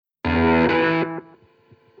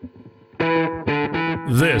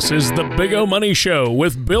This is the Big O Money Show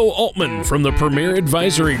with Bill Altman from the Premier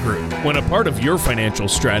Advisory Group. When a part of your financial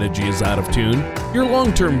strategy is out of tune, your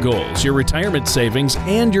long-term goals, your retirement savings,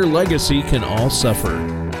 and your legacy can all suffer.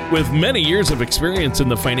 With many years of experience in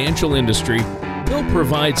the financial industry, Bill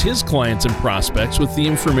provides his clients and prospects with the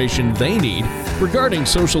information they need regarding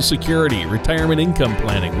Social Security, retirement income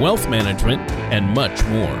planning, wealth management, and much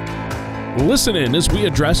more. Listen in as we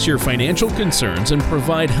address your financial concerns and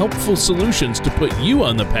provide helpful solutions to put you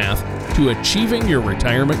on the path to achieving your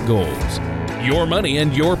retirement goals. Your money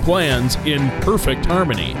and your plans in perfect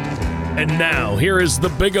harmony. And now, here is the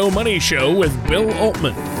Big O Money Show with Bill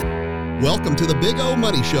Altman. Welcome to the Big O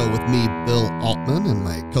Money Show with me, Bill Altman, and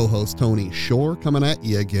my co-host Tony Shore, coming at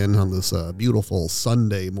you again on this beautiful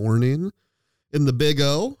Sunday morning in the Big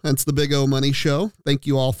O. Hence the Big O Money Show. Thank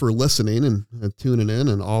you all for listening and tuning in,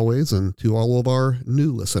 and always, and to all of our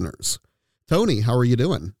new listeners. Tony, how are you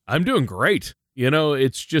doing? I'm doing great. You know,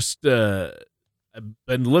 it's just I've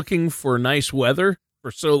been looking for nice weather for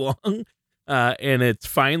so long, and it's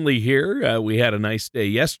finally here. We had a nice day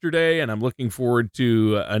yesterday, and I'm looking forward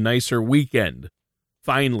to a nicer weekend.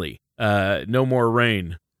 Finally, no more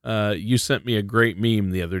rain. You sent me a great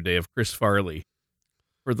meme the other day of Chris Farley.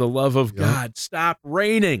 For the love of God, stop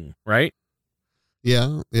raining, right?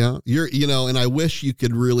 Yeah. And I wish you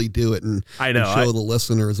could really do it and show the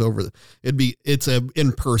listeners over. It's a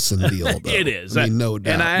in-person deal, though. It is. I mean, no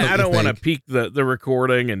doubt. And I don't want to peak the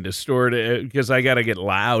recording and distort it because I got to get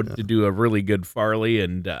loud to do a really good Farley,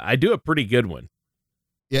 and I do a pretty good one.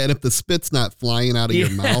 Yeah, and if the spit's not flying out of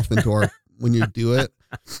your mouth when you do it.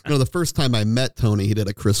 You know, the first time I met Tony, he did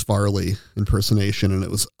a Chris Farley impersonation, and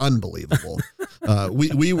it was unbelievable.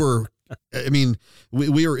 We were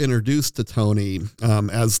introduced to Tony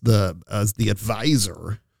as the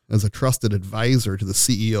advisor, as a trusted advisor to the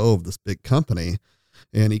CEO of this big company.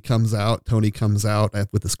 And Tony comes out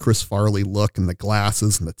with this Chris Farley look and the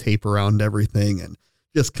glasses and the tape around everything, and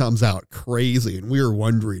just comes out crazy. And we were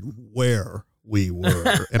wondering where we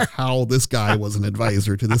were and how this guy was an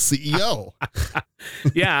advisor to the CEO.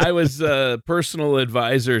 Yeah, I was a personal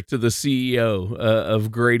advisor to the CEO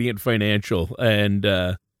of Gradient Financial, and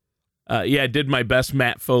I did my best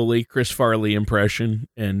Matt Foley, Chris Farley impression,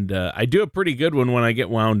 and I do a pretty good one when I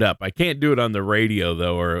get wound up. I can't do it on the radio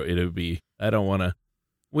though, or we don't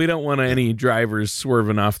want any drivers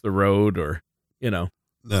swerving off the road, or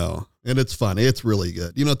No, and it's funny. It's really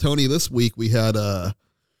good. You know, Tony, this week we had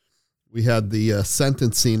the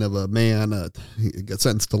sentencing of a man. He got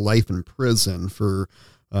sentenced to life in prison for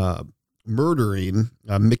murdering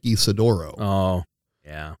Mickey Sidoro. Oh,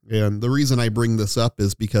 yeah. And the reason I bring this up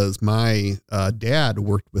is because my dad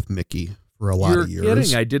worked with Mickey for a lot of years. You're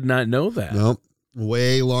kidding. I did not know that. No,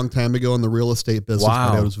 way long time ago in the real estate business.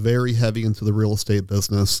 Wow. I was very heavy into the real estate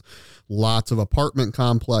business. Lots of apartment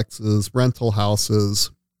complexes, rental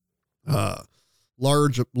houses,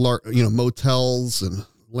 large, motels and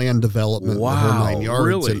land development, the whole 9 yards.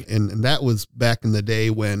 Really? And that was back in the day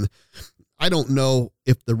when I don't know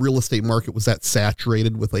if the real estate market was that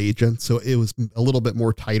saturated with agents. So it was a little bit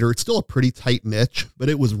more tighter. It's still a pretty tight niche, but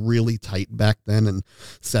it was really tight back then in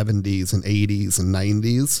 70s and 80s and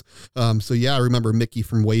 90s. I remember Mickey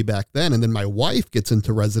from way back then. And then my wife gets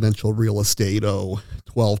into residential real estate,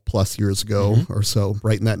 12 plus years ago or so,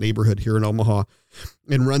 right in that neighborhood here in Omaha,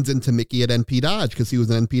 and runs into Mickey at NP Dodge because he was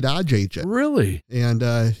an NP Dodge agent. Really?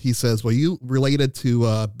 And he says, well, you related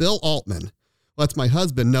to Bill Altman. Well, that's my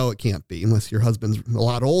husband. No, it can't be unless your husband's a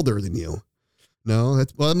lot older than you. No,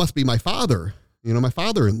 it must be my father, my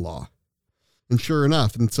father-in-law. And sure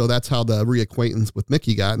enough. And so that's how the reacquaintance with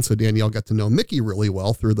Mickey got. And so Danielle got to know Mickey really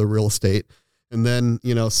well through the real estate. And then,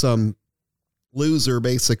 some loser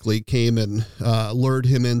basically came and lured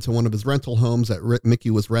him into one of his rental homes that Mickey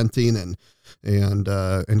was renting and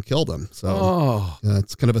killed him. So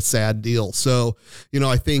it's kind of a sad deal. So,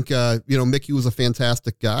 I think, Mickey was a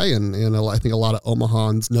fantastic guy, and I think a lot of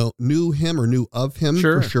Omahans knew him or knew of him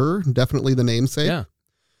for sure. Definitely the namesake. Yeah.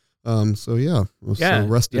 So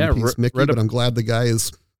rest in peace, Mickey, but I'm glad the guy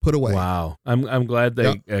is put away. Wow. I'm glad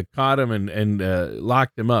they caught him and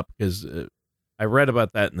locked him up, because I read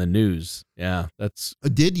about that in the news. Yeah, that's.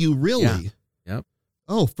 Did you really? Yeah. Yep.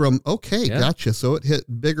 Oh, gotcha. So it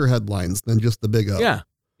hit bigger headlines than just the Big O. Yeah.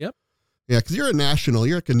 Yep. Yeah, because you're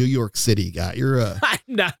like a New York City guy. I'm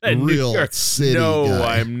not a real New York city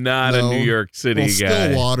guy. I'm not a New York City guy.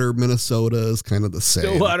 Stillwater, Minnesota is kind of the same.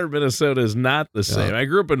 Stillwater, Minnesota is not the same. I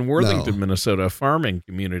grew up in Worthington, Minnesota, a farming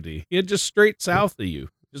community. It's just straight south of you.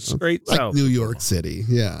 Just straight like south. New York City.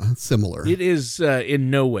 Yeah, similar. It is in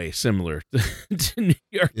no way similar to New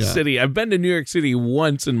York City. I've been to New York City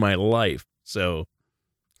once in my life, so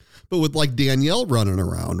But with like Danielle running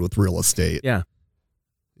around with real estate. Yeah.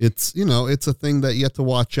 It's, it's a thing that you have to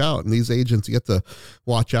watch out. And these agents, you have to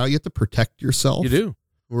watch out. You have to protect yourself. You do.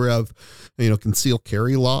 We have, concealed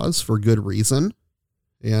carry laws for good reason.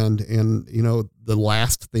 And, the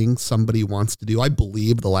last thing somebody wants to do, I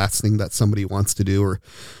believe the last thing that somebody wants to do, or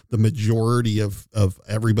the majority of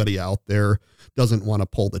everybody out there doesn't want to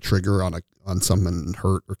pull the trigger on someone and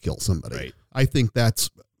hurt or kill somebody. Right. I think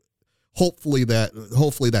hopefully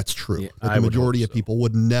that's true. Yeah, the majority of people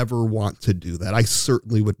would never want to do that. I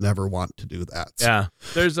certainly would never want to do that. Yeah.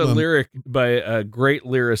 There's a lyric by a great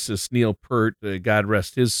lyricist, Neil Peart, God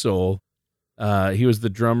rest his soul. He was the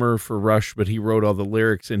drummer for Rush, but he wrote all the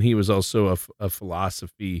lyrics, and he was also a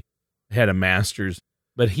philosophy, had a master's.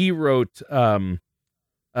 But he wrote,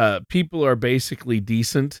 people are basically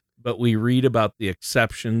decent, but we read about the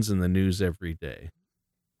exceptions in the news every day.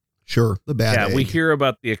 Sure, the bad egg. We hear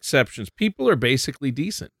about the exceptions. People are basically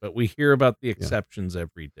decent, but we hear about the exceptions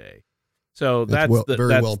every day. So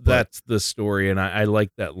that's the story, and I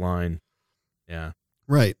like that line. Yeah.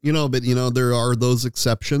 Right. But there are those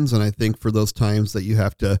exceptions. And I think for those times that you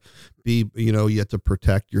have to be, you have to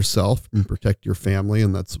protect yourself and protect your family.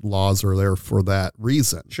 And that's laws are there for that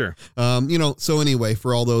reason. Sure. So anyway,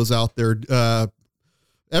 for all those out there,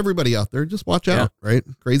 everybody out there, just watch out, right?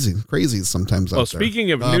 Crazy sometimes out there. Well,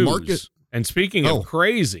 speaking of news, and speaking of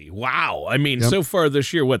crazy, wow. I mean, so far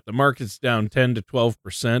this year, the market's down 10 to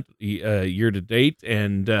 12% year to date,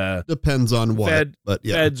 and depends on what.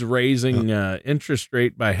 Fed's raising interest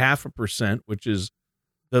rate by 0.5%, which is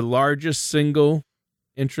the largest single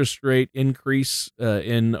interest rate increase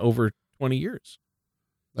in over 20 years.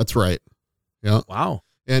 That's right. Yeah. Wow.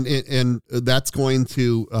 And that's going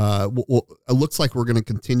to, it looks like we're going to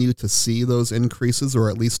continue to see those increases, or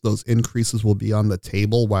at least those increases will be on the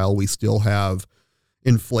table while we still have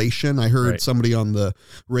inflation. I heard somebody on the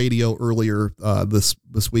radio earlier this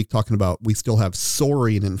week talking about we still have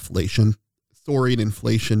soaring inflation. Soaring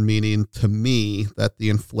inflation meaning to me that the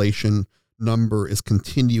inflation number is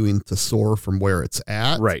continuing to soar from where it's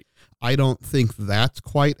at. Right. I don't think that's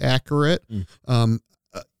quite accurate.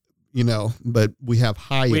 But we have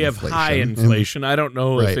high inflation. I don't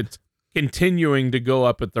know if it's continuing to go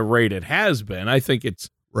up at the rate it has been. I think it's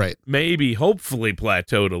maybe hopefully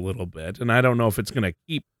plateaued a little bit. And I don't know if it's going to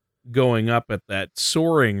keep going up at that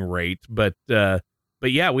soaring rate, but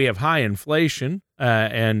yeah, we have high inflation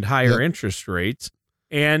and higher interest rates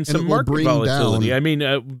and some market volatility. I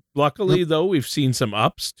mean, luckily though, we've seen some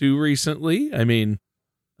ups too recently. I mean,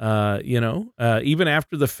 even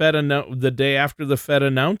after the Fed the day after the Fed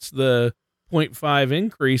announced the 0.5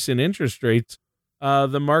 increase in interest rates,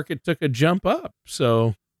 the market took a jump up.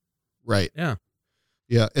 So,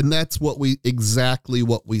 yeah, and that's exactly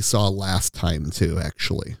what we saw last time too.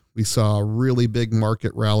 Actually, we saw a really big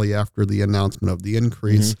market rally after the announcement of the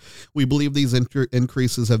increase. We believe these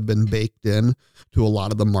increases have been baked in to a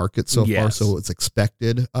lot of the market so far, so it's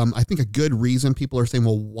expected. I think a good reason people are saying,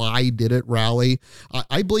 well, why did it rally?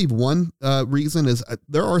 I believe one reason is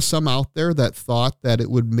there are some out there that thought that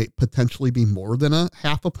it would potentially be more than a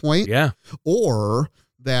 0.5 point. Yeah. Or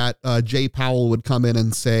that Jay Powell would come in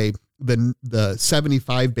and say, the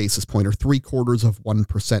 75 basis point or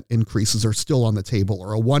 0.75% increases are still on the table,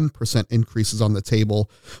 or a 1% increase is on the table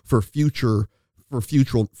for future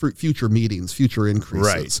meetings, future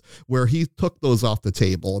increases, where he took those off the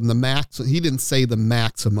table. And he didn't say the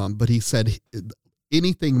maximum, but he said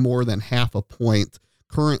anything more than 0.5 point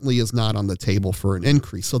currently is not on the table for an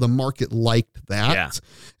increase. So the market liked that. Yeah.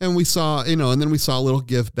 And we saw, and then we saw a little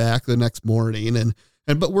give back the next morning,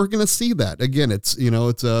 but we're going to see that again. It's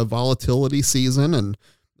a volatility season, and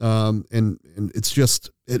it's just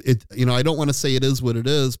I don't want to say it is what it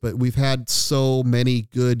is, but we've had so many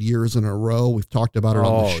good years in a row. We've talked about it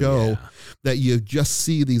on the show that you just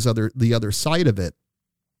see the other side of it,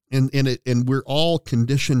 and we're all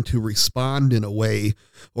conditioned to respond in a way,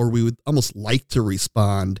 or we would almost like to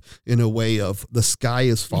respond in a way of the sky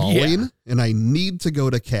is falling and I need to go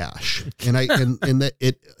to cash, and that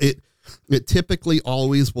it typically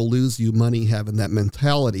always will lose you money having that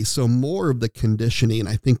mentality. So more of the conditioning,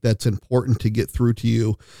 I think that's important to get through to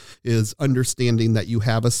you, is understanding that you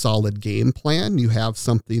have a solid game plan. You have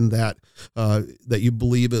something that you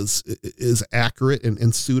believe is accurate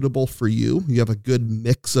and suitable for you. You have a good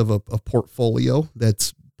mix of a portfolio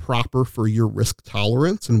that's proper for your risk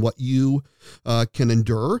tolerance and what you can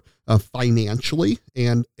endure financially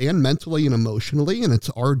and mentally and emotionally. And it's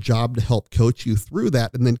our job to help coach you through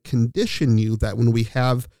that, and then condition you that when we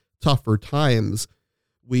have tougher times,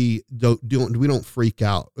 we don't freak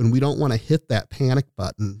out, and we don't want to hit that panic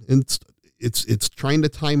button. And it's trying to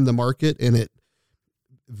time the market, and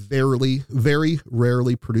very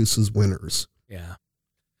rarely produces winners. Yeah.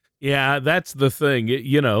 Yeah, that's the thing.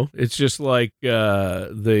 It's just like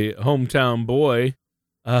the hometown boy,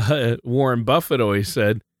 Warren Buffett always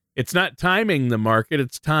said, it's not timing the market,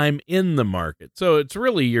 it's time in the market. So it's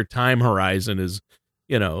really your time horizon is,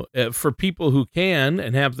 for people who can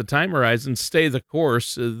and have the time horizon, stay the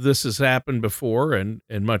course. This has happened before and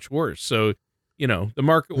much worse. So, the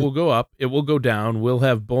market will go up, it will go down. We'll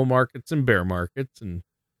have bull markets and bear markets and,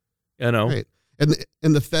 Right.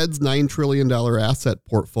 And the Fed's $9 trillion asset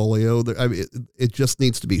portfolio, it just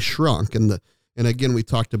needs to be shrunk. And again, we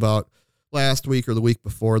talked about last week or the week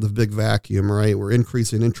before the big vacuum, right? We're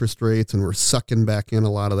increasing interest rates and we're sucking back in a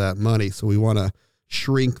lot of that money. So we want to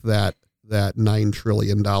shrink that $9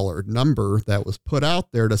 trillion number that was put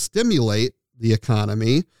out there to stimulate the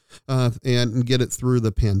economy and get it through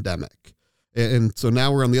the pandemic. And so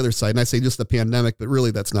now we're on the other side, and I say just the pandemic, but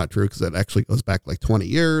really that's not true because that actually goes back like 20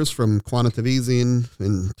 years from quantitative easing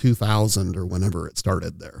in 2000 or whenever it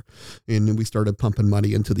started there. And we started pumping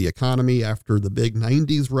money into the economy after the big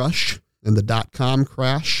 90s rush and the dot-com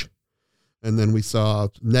crash. And then we saw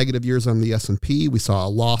negative years on the S&P. We saw a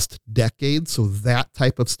lost decade. So that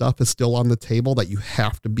type of stuff is still on the table that you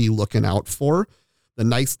have to be looking out for. The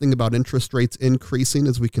nice thing about interest rates increasing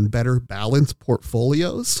is we can better balance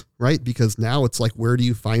portfolios, right? Because now it's like, where do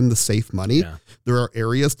you find the safe money? Yeah. There are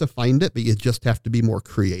areas to find it, but you just have to be more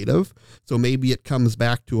creative. So maybe it comes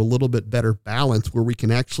back to a little bit better balance where we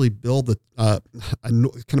can actually build kind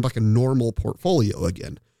of like a normal portfolio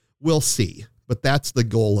again. We'll see, but that's the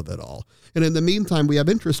goal of it all. And in the meantime, we have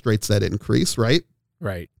interest rates that increase, right?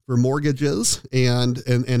 Right. For mortgages, and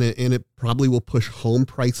it probably will push home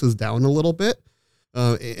prices down a little bit.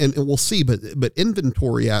 And we'll see, but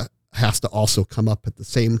inventory has to also come up at the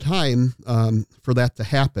same time for that to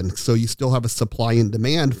happen. So you still have a supply and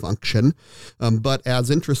demand function, but as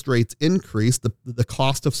interest rates increase, the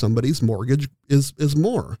cost of somebody's mortgage is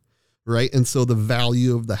more, right? And so the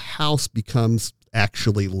value of the house becomes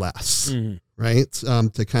actually less, right?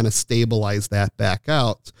 To kind of stabilize that back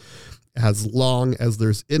out, as long as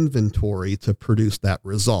there's inventory to produce that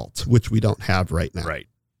result, which we don't have right now. Right.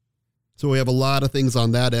 So we have a lot of things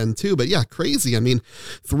on that end too, but yeah, crazy. I mean,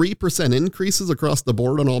 3% increases across the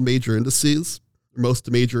board on all major indices,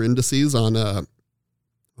 most major indices on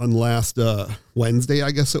last Wednesday,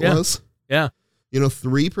 I guess it was. Yeah.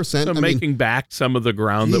 3%. So making back some of the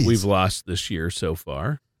ground that we've lost this year so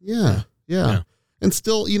far. Yeah. And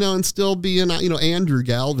still, being, Andrew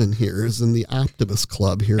Galvin here is in the Optimist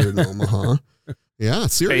Club here in Omaha. Yeah,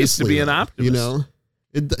 seriously. Pays to be an optimist.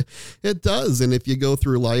 It does. And if you go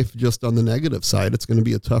through life just on the negative side, it's going to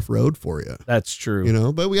be a tough road for you. That's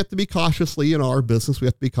true. But we have to be cautiously in our business. We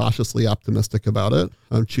have to be cautiously optimistic about it.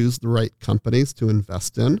 Choose the right companies to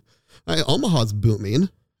invest in. Omaha's booming,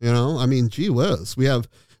 gee whiz. We have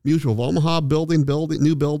Mutual of Omaha building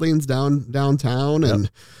new buildings downtown and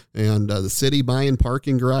the city buying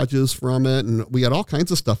parking garages from it. And we got all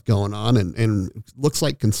kinds of stuff going on and looks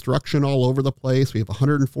like construction all over the place. We have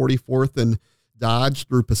 144th and Dodge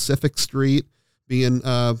through Pacific Street being,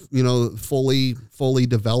 fully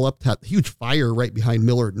developed. Had a huge fire right behind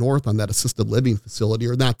Millard North on that assisted living facility,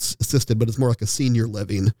 or not assisted, but it's more like a senior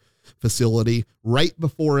living facility right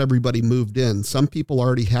before everybody moved in. Some people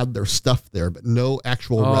already had their stuff there, but no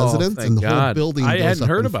actual residents, and the whole building goes hadn't up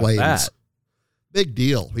heard in about flames. That. Big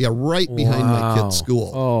deal. Yeah, right behind my kid's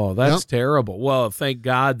school. Oh, that's terrible. Well, thank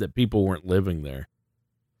God that people weren't living there.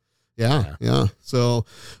 Yeah. So,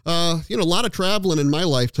 a lot of traveling in my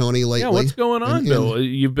life, Tony, lately. Yeah, what's going on, Bill?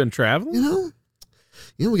 You've been traveling?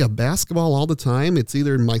 We got basketball all the time. It's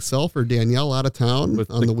either myself or Danielle out of town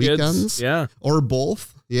on the weekends. Yeah. Or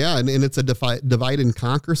both. Yeah, and it's a divide and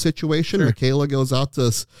conquer situation. Sure. Michaela goes out to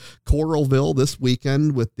Coralville this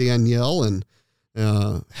weekend with Danielle, and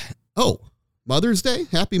Mother's Day.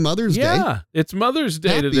 Happy Mother's Day. Yeah, it's Mother's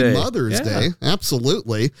Day today. Happy Mother's Day.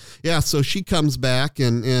 Absolutely. Yeah, so she comes back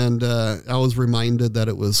and I was reminded that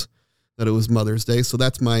it was Mother's Day. So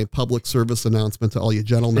that's my public service announcement to all you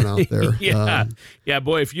gentlemen out there. Yeah,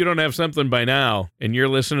 boy, if you don't have something by now and you're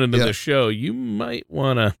listening to the show, you might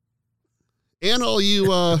want to. And all you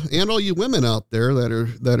women out there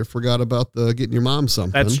that forgot about getting your mom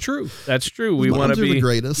something. That's true. We want to be the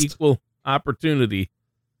greatest. Equal opportunity.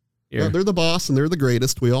 Yeah, they're the boss and they're the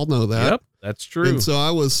greatest. We all know that. Yep, that's true. And so I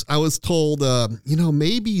was told,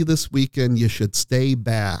 maybe this weekend you should stay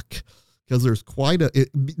back because there's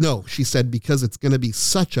she said, because it's going to be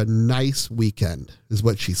such a nice weekend is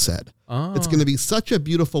what she said. Oh. It's going to be such a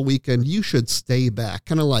beautiful weekend. You should stay back.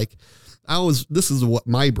 Kind of like, this is what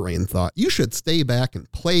my brain thought. You should stay back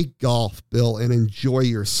and play golf, Bill, and enjoy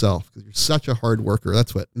yourself because you're such a hard worker.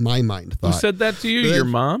 That's what my mind thought. Who said that to you? Your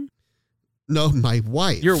mom? No, my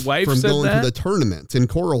wife. Your wife from said going that? to the tournament in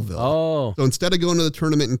Coralville. Oh. So instead of going to the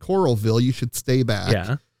tournament in Coralville, you should stay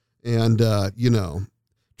back and,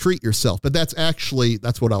 treat yourself. But that's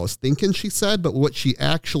what I was thinking she said. But what she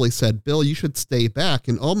actually said, Bill, you should stay back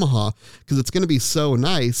in Omaha because it's going to be so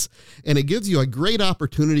nice. And it gives you a great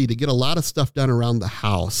opportunity to get a lot of stuff done around the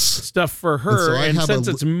house. Stuff for her. And since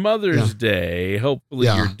it's Mother's Day, hopefully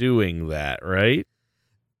you're doing that, right?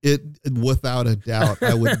 It without a doubt.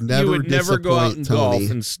 I would never you would never go out and Tony. golf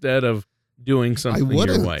instead of doing something for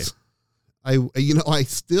your wife. I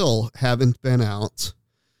still haven't been out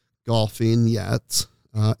golfing yet.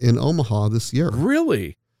 In Omaha this year.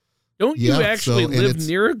 Really? Don't you actually live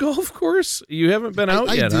near a golf course? You haven't been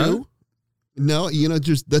out yet, I do. Huh? No,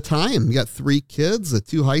 just the time. You got 3 kids,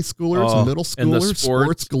 2 high schoolers, middle schoolers,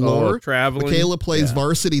 sports galore. Traveling. Michaela plays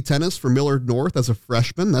varsity tennis for Millard North as a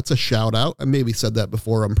freshman. That's a shout out. I maybe said that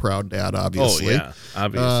before. I'm proud dad, obviously. Oh, yeah,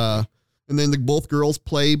 obviously. And then both girls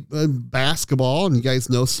play basketball, and you guys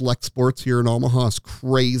know select sports here in Omaha is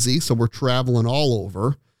crazy. So we're traveling all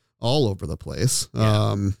over the place.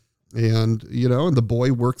 Yeah. And the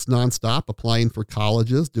boy works nonstop, applying for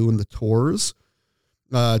colleges, doing the tours.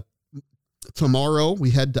 Tomorrow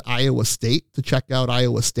we head to Iowa State to check out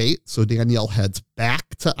Iowa State. So Danielle heads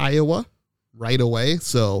back to Iowa right away.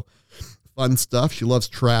 So fun stuff. She loves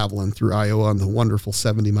traveling through Iowa on the wonderful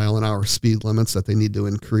 70 mile an hour speed limits that they need to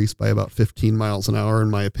increase by about 15 miles an hour, in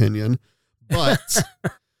my opinion. But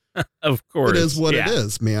of course, it is what it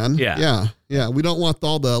is, man. Yeah. We don't want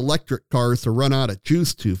all the electric cars to run out of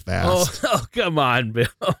juice too fast. Oh come on, Bill.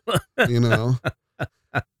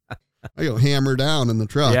 I go hammer down in the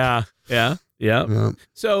truck. Yeah.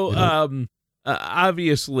 So,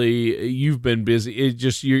 obviously you've been busy. It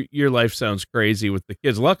just, your life sounds crazy with the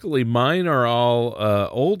kids. Luckily mine are all,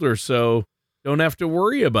 older, so don't have to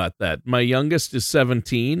worry about that. My youngest is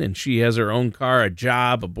 17 and she has her own car, a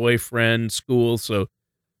job, a boyfriend, school. So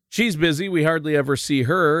she's busy. We hardly ever see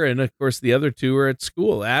her. And of course the other 2 are at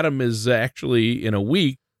school. Adam is actually in a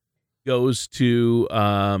week goes to,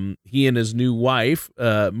 he and his new wife,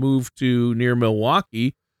 moved to near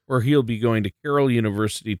Milwaukee, where he'll be going to Carroll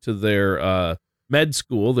University to their, med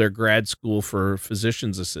school, their grad school for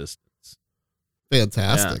physician's assistants.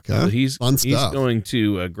 Fantastic. Huh? So he's stuff. Going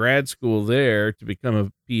to grad school there to become a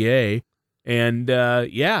PA. And,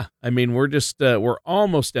 I mean, we're just, we're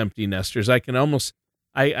almost empty nesters. I can almost,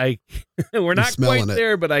 we're not quite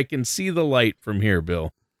there, but I can see the light from here,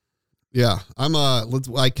 Bill. Yeah,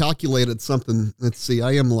 I calculated something. Let's see.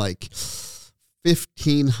 I am like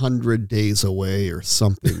 1,500 days away or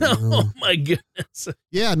something. Oh my goodness.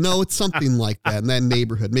 Yeah, no, it's something like that in that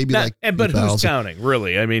neighborhood. Maybe but who's counting,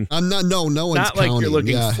 really? I mean, I'm not. No one's not counting. Like you're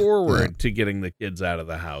looking forward to getting the kids out of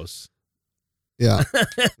the house. Yeah.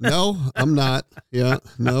 No, I'm not. Yeah.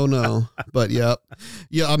 No. But yeah.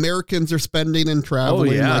 Americans are spending and traveling.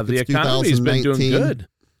 Oh yeah, like the economy's been doing good.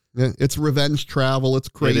 It's revenge travel. It's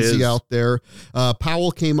crazy out there.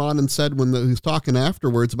 Powell came on and said when he was talking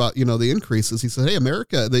afterwards about, the increases, he said, hey,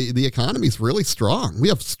 America, the economy is really strong. We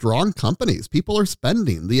have strong companies. People are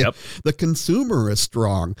spending. The consumer is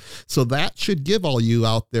strong. So that should give all you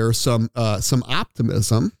out there some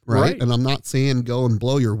optimism, right? And I'm not saying go and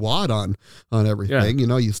blow your wad on everything.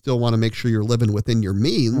 Yeah. You still want to make sure you're living within your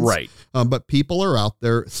means. Right. But people are out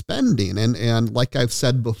there spending. And like I've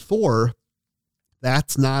said before,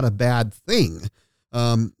 that's not a bad thing.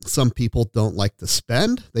 Some people don't like to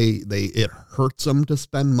spend. It hurts them to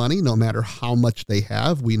spend money no matter how much they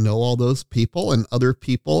have. We know all those people, and other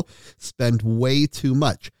people spend way too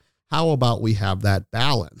much. How about we have that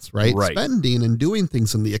balance, right? Spending and doing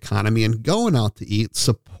things in the economy and going out to eat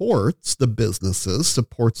supports the businesses,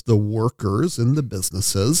 supports the workers in the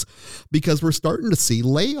businesses, because we're starting to see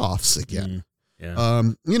layoffs again. Yeah.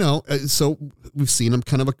 So we've seen them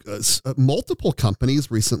kind of multiple companies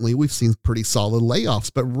recently. We've seen pretty solid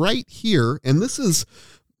layoffs, but right here, and this is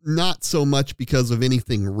not so much because of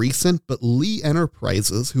anything recent, but Lee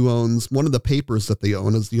Enterprises, who owns one of the papers that they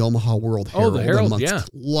own is the Omaha World Herald, the Herald, amongst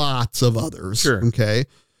lots of others. Sure. Okay.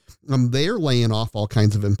 They're laying off all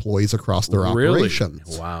kinds of employees across their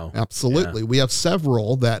operations. Wow. Absolutely. Yeah. We have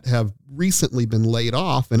several that have recently been laid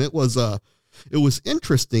off, and it was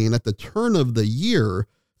interesting at the turn of the year.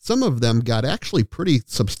 Some of them got actually pretty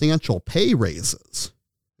substantial pay raises.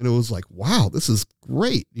 And it was like, wow, this is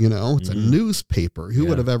great. It's a newspaper. Who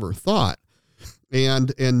would have ever thought?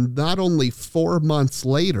 And not only 4 months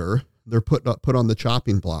later, they're put on the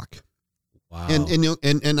chopping block. Wow.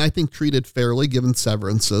 And I think treated fairly, given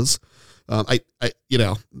severances. it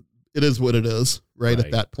is what it is, right?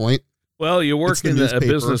 At that point. Well, you work in a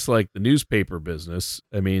business like the newspaper business.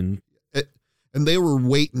 I mean, and they were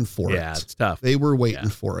waiting for it. Yeah, it's tough. They were waiting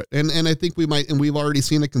for it. And I think we've already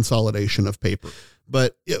seen a consolidation of paper,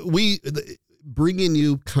 but bringing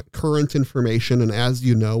you current information. And as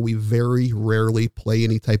you know, we very rarely play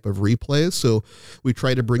any type of replays. So we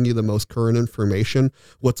try to bring you the most current information,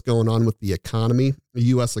 what's going on with the economy, the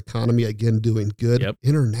U.S. economy, again, doing good. Yep.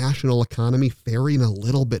 International economy faring a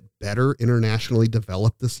little bit better, internationally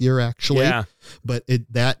developed this year, actually. Yeah. But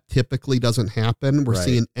that typically doesn't happen. We're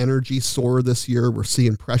seeing energy soar this year. We're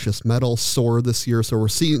seeing precious metals soar this year. So we're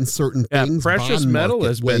seeing certain things. Precious metal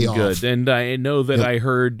has been good. Off. And I know that I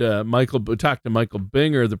heard talk to Michael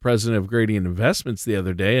Binger, the president of Gradient Investments, the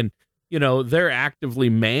other day. And, they're actively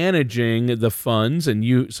managing the funds,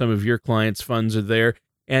 and some of your clients' funds are there.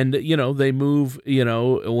 And, they move,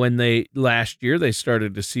 when last year they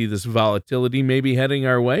started to see this volatility maybe heading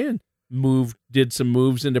our way, and did some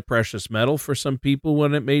moves into precious metal for some people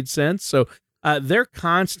when it made sense. So they're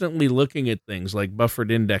constantly looking at things like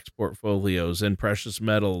buffered index portfolios and precious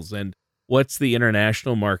metals and what's the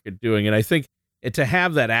international market doing. And I think to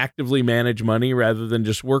have that actively manage money rather than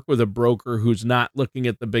just work with a broker who's not looking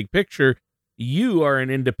at the big picture, you are an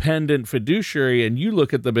independent fiduciary and you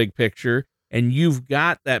look at the big picture, and you've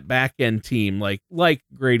got that back end team like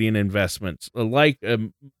Gradient Investments, like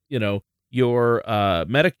your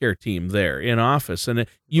Medicare team there in office, and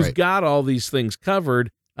you've got all these things covered.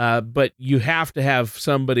 But you have to have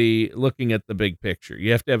somebody looking at the big picture.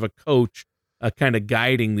 You have to have a coach kind of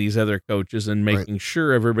guiding these other coaches and making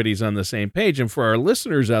sure everybody's on the same page. And for our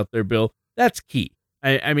listeners out there, Bill, that's key.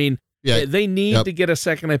 I mean, they need to get a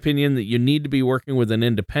second opinion, that you need to be working with an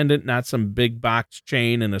independent, not some big box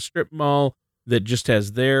chain in a strip mall that just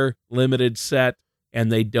has their limited set,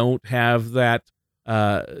 and they don't have that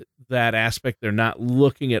aspect. They're not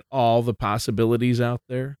looking at all the possibilities out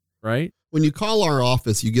there, right? When you call our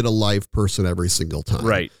office, you get a live person every single time.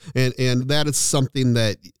 Right. And that is something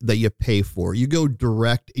that you pay for. You go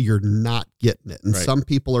direct, you're not getting it. And some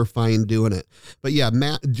people are fine doing it. But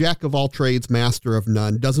jack of all trades, master of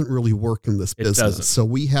none doesn't really work in this business. Doesn't. So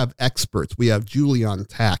we have experts. We have Julie on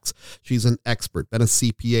tax. She's an expert, been a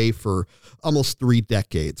CPA for almost 3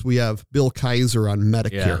 decades. We have Bill Kaiser on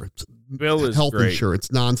Medicare. Yeah. Bill is health great. Insurance,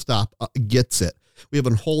 nonstop, gets it. We have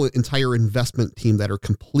a whole entire investment team that are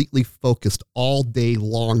completely focused all day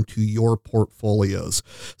long to your portfolios.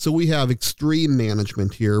 So we have extreme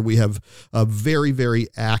management here. We have a very, very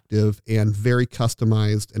active and very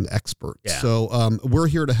customized and expert. Yeah. So we're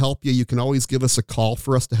here to help you. You can always give us a call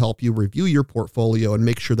for us to help you review your portfolio and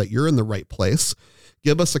make sure that you're in the right place.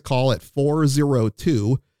 Give us a call at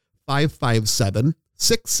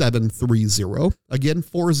 402-557-6730. Again,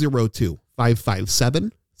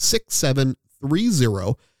 402-557-6730.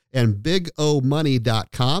 And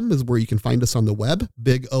bigomoney.com is where you can find us on the web,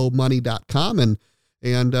 bigomoney.com.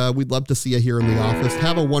 And we'd love to see you here in the office.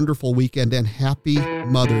 Have a wonderful weekend, and happy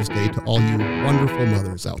Mother's Day to all you wonderful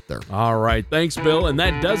mothers out there. All right. Thanks, Bill. And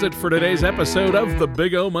that does it for today's episode of The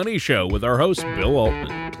Big O Money Show with our host, Bill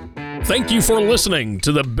Altman. Thank you for listening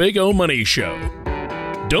to The Big O Money Show.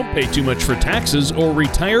 Don't pay too much for taxes or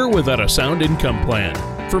retire without a sound income plan.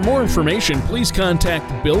 For more information, please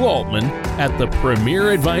contact Bill Altman at the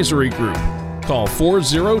Premier Advisory Group. Call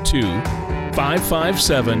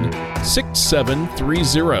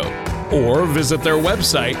 402-557-6730 or visit their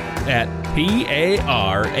website at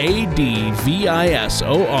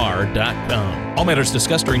paradvisor.com. All matters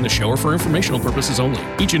discussed during the show are for informational purposes only.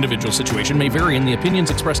 Each individual situation may vary, and the opinions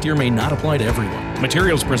expressed here may not apply to everyone.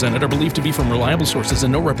 Materials presented are believed to be from reliable sources,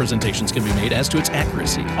 and no representations can be made as to its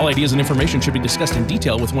accuracy. All ideas and information should be discussed in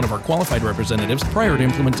detail with one of our qualified representatives prior to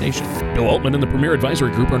implementation. Bill Altman and the Premier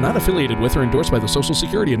Advisory Group are not affiliated with or endorsed by the Social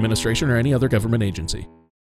Security Administration or any other government agency.